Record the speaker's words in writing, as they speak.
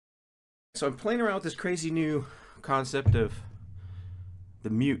so I'm playing around with this crazy new concept of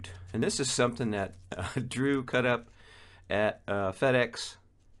the mute, and this is something that Drew cut up at FedEx.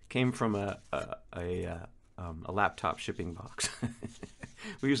 Came from a laptop shipping box.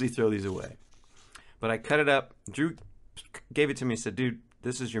 We usually throw these away, but I cut it up. Drew gave it to me and said, "Dude,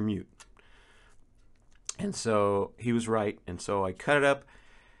 this is your mute." And so he was right, and so I cut it up.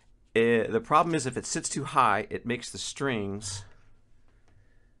 The problem is if it sits too high, it makes the strings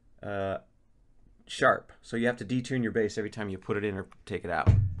sharp. So you have to detune your bass every time you put it in or take it out.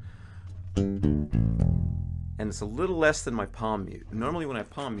 And it's a little less than my palm mute. Normally when I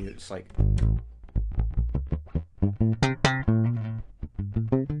palm mute, it's like...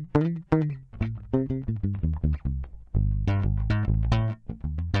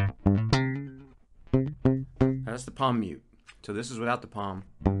 That's the palm mute. So this is without the palm.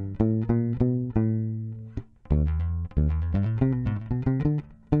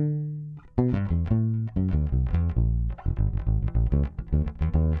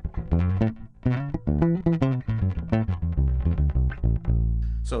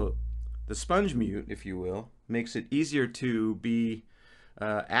 So the sponge mute, if you will, makes it easier to be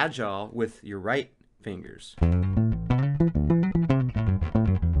agile with your right fingers.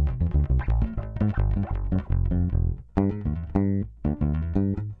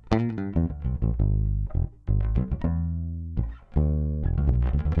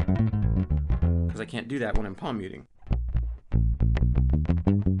 Because I can't do that when I'm palm muting.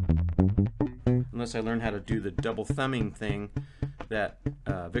 Unless I learn how to do the double thumbing thing that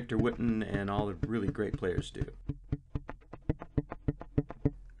Victor Witten and all the really great players do.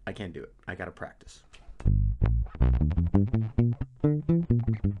 I can't do it. I gotta practice.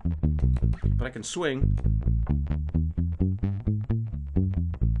 But I can swing.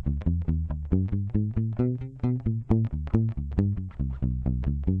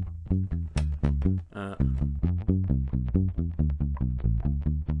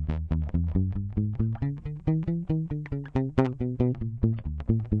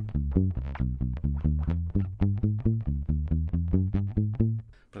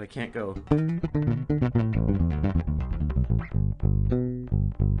 But I can't go.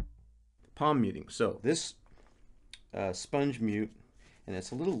 Palm muting. So this sponge mute, and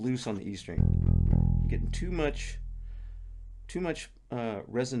it's a little loose on the E string. I'm getting too much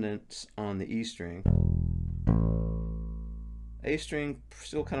resonance on the E string. A string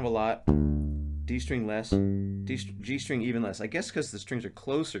still kind of a lot. D string less. G string even less. I guess because the strings are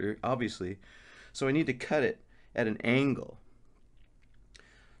closer, obviously. So I need to cut it at an angle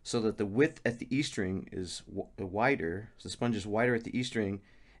so that the width at the E string is wider. So the sponge is wider at the E string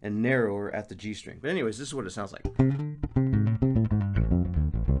and narrower at the G string. But anyways, this is what it sounds like.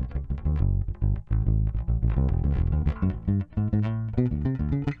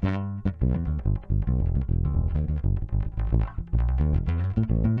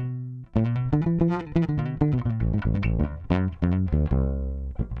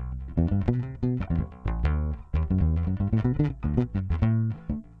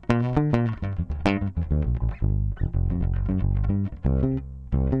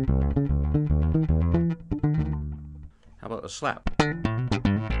 How about a slap?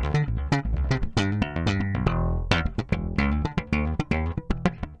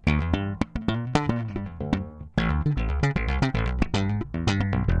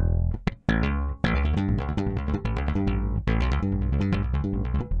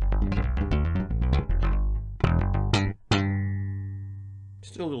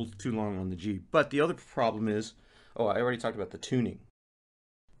 Still a little too long on the G. But the other problem is, oh, I already talked about the tuning.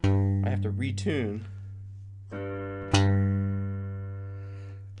 I have to retune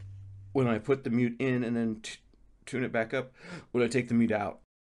when I put the mute in and then tune it back up when I take the mute out.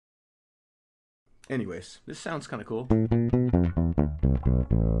 Anyways, this sounds kind of cool.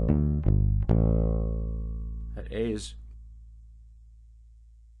 That A is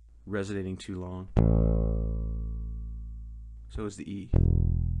resonating too long. So is the E.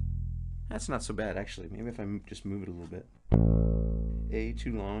 That's not so bad, actually. Maybe if I just move it a little bit. A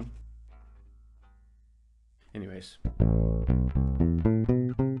too long. Anyways.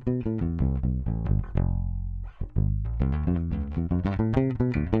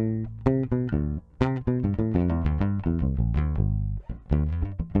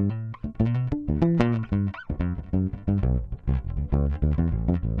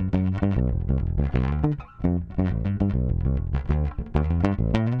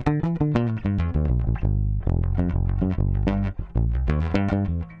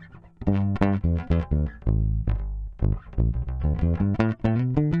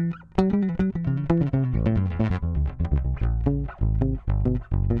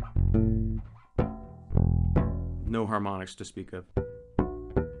 No harmonics to speak of.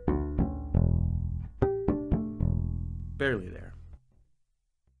 Barely there.